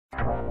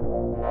Hey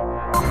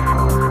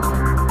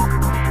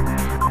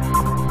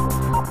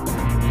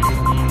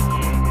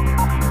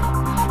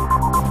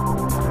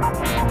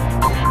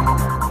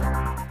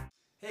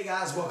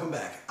guys, welcome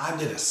back. I'm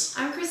Dennis.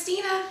 I'm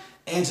Christina.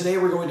 And today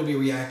we're going to be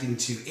reacting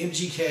to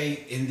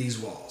MGK In These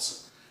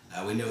Walls.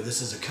 We know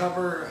this is a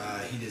cover.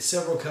 He did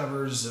several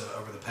covers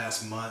over the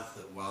past month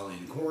while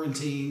in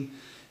quarantine.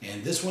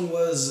 And this one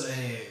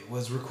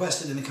was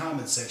requested in the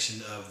comments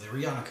section of the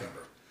Rihanna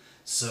cover.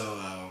 So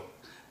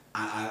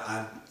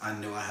I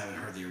know I haven't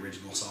heard the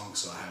original song,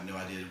 so I have no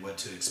idea what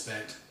to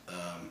expect.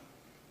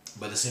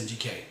 But it's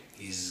MGK.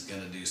 He's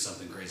going to do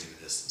something crazy with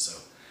this. So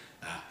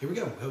here we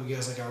go. Hope you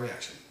guys like our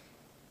reaction.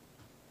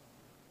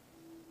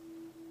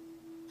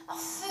 I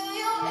feel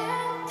you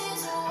in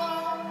these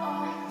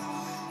walls.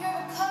 You're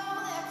a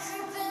cold that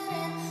creeping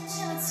in,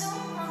 chilling to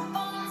my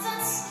bones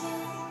and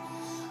skin.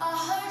 I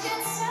heard you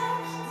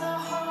tell the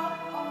heart.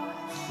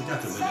 Look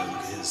out the window, look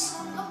at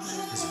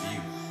his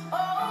view. Oh,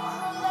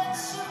 I'll let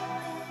you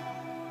in.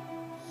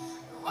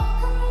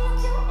 Welcome like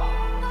you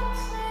own the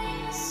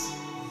place,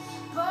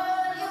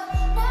 but you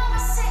never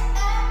say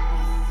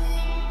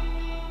anything.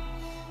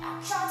 I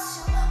caught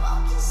you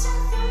walking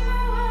straight through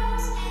my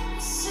walls. You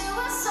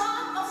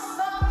suicide my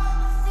fault.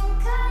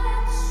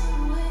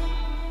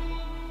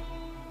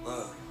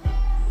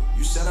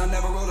 You said I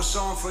never wrote a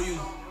song for you,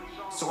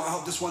 so I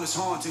hope this one is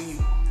haunting you.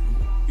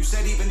 You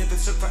said even if it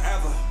took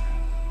forever,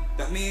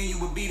 that me and you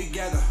would be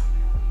together.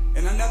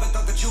 And I never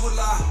thought that you would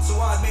lie,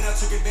 so I admit I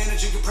took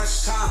advantage of your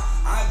precious time.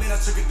 I admit I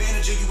took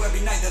advantage of you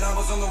every night that I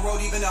was on the road,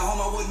 even at home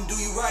I wouldn't do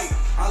you right.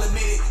 I'll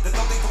admit it, that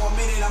don't think for a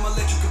minute I'ma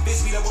let you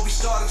convince me that what we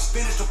started was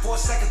finished. Or for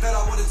a second that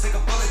I wouldn't take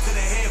a bullet to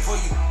the head for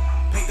you.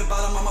 Paint the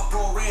bottom of my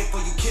throat red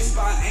for you, kissed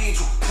by an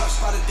angel,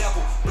 touched by the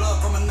devil, blood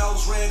from a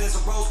nose red as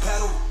a rose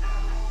petal.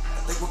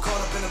 I think we're caught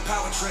up in a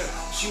power trip.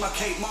 She my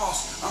Kate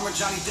Moss, I'm her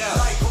Johnny Depp.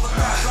 Life over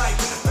fast life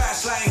in the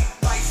fast lane.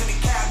 Lights in the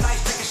cab, nice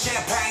drinking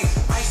champagne.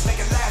 Ice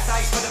make it last,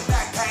 ice for the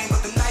back pain.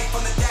 But the knife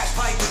on the dash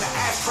pipe in the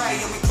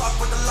ashtray. And we fuck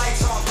with the lights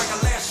on, bring a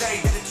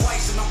lampshade. Did it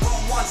twice in the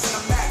room, once in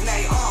a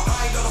matinee.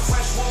 I know the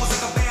fresh wounds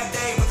like a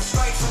band-aid. With the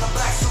stripes on the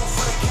black suit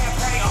for the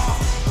campaign.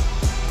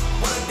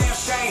 What a damn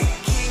shame.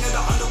 King of the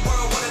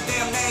underworld, what a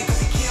damn name.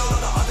 Cause he killed all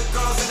the other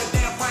girls in the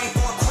damn frame.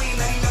 For a queen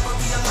that he never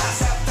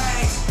realized had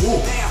things.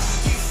 Damn.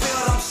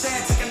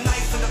 Take a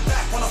knife in the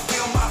back when I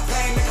feel my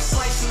pain. Make a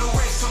slice in the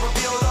wrist to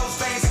reveal those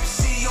veins. I can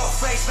see your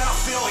face, man, I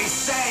feel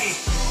insane.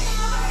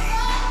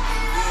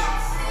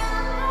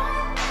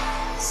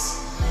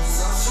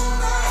 Such a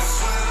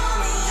mess when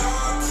I'm in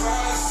your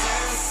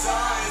presence.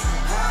 I've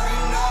had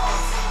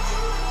enough.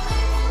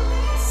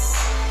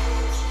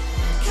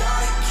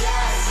 Gotta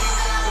get you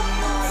out of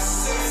my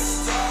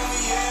system,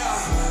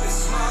 yeah.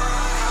 It's my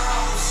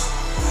house.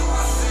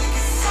 I think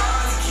it's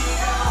time to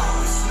get out.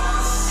 It's my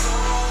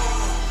soul.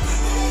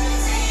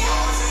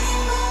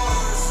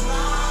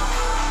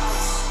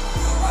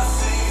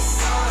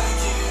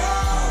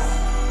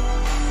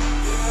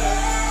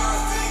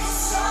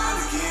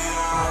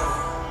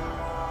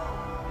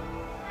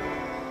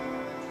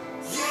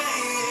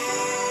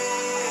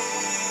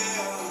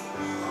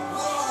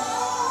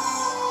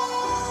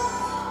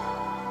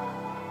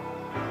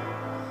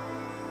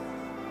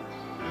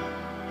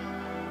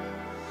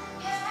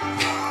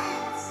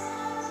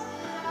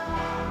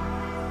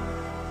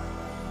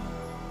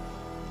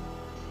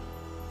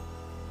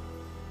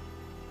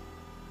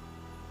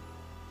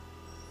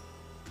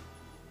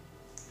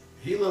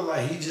 He looked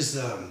like he just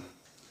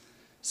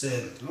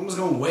said, I'm just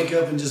going to wake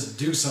up and just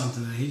do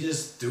something. And he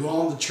just threw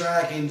on the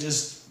track and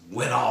just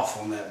went off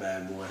on that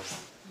bad boy.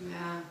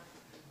 Yeah.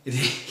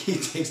 He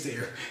takes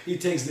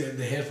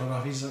the headphone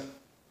off. He's like,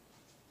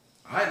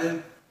 all right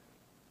then.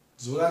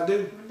 This is what I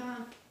do. We're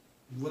done.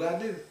 What I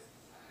do.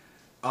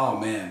 Oh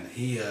man,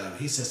 he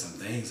said some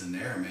things in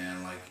there,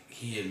 man. Like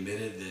he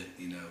admitted that,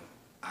 you know,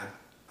 I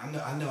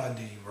know I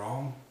do you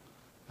wrong.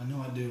 I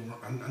know I do you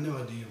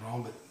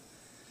wrong, but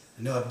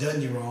I know I've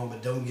done you wrong,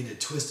 but don't get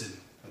it twisted.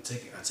 I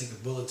take a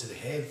bullet to the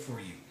head for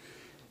you.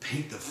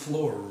 Paint the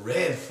floor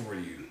red for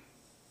you.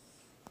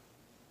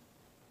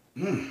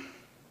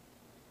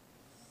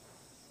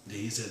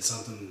 He said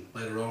something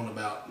later on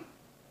about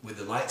with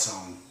the lights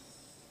on.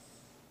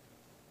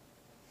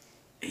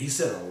 He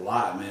said a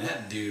lot, man.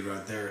 That dude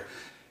right there,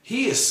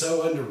 he is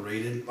so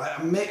underrated.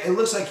 It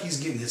looks like he's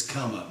getting his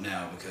come up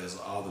now because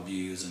of all the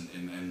views,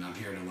 and I'm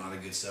hearing a lot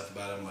of good stuff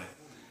about him. Like,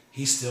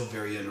 he's still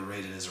very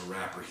underrated as a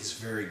rapper. He's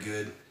very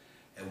good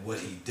at what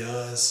he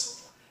does.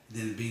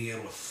 And then being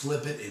able to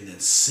flip it and then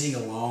sing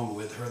along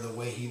with her the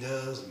way he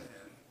does, man.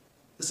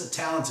 This is a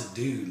talented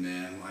dude,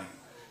 man. Like,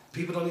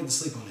 people don't need to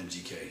sleep on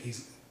MGK.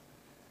 He's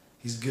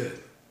good.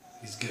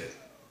 He's good.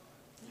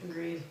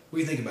 Agreed. What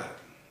do you think about it?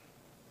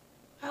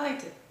 I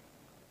liked it.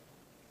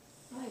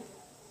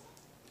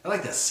 I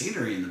like that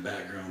scenery in the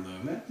background, though,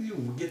 man.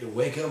 You get to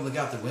wake up, look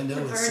out the window,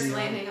 The and birds see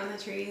landing on the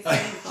trees and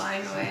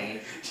flying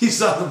away. You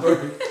saw the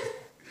bird.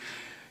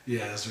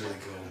 Yeah, that's really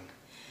cool.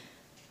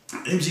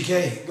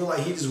 MGK looked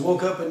like he just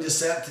woke up and just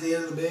sat to the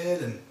end of the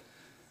bed and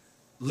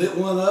lit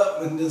one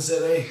up and then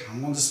said, "Hey,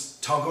 I'm gonna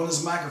just talk on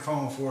this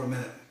microphone for a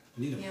minute."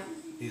 Need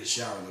Yep. a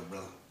shower though,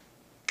 brother.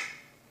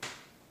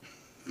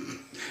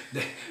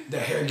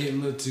 that hair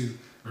getting a little too.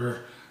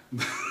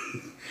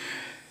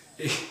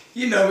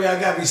 You know me, I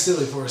gotta be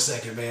silly for a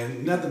second,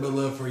 man. Nothing but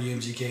love for you,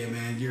 MGK,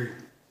 man.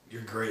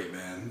 You're great,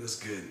 man. That's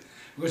good.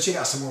 We're gonna check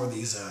out some more of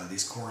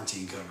these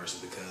quarantine covers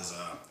because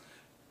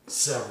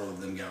several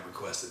of them got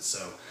requested.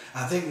 So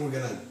I think we're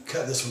gonna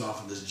cut this one off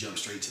and just jump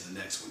straight to the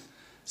next one.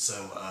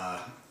 So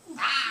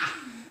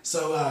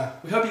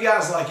we hope you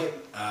guys like it.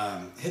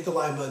 Hit the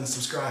like button,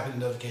 subscribe, hit the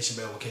notification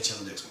bell. We'll catch you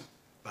on the next one.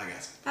 Bye,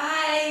 guys.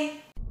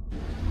 Bye.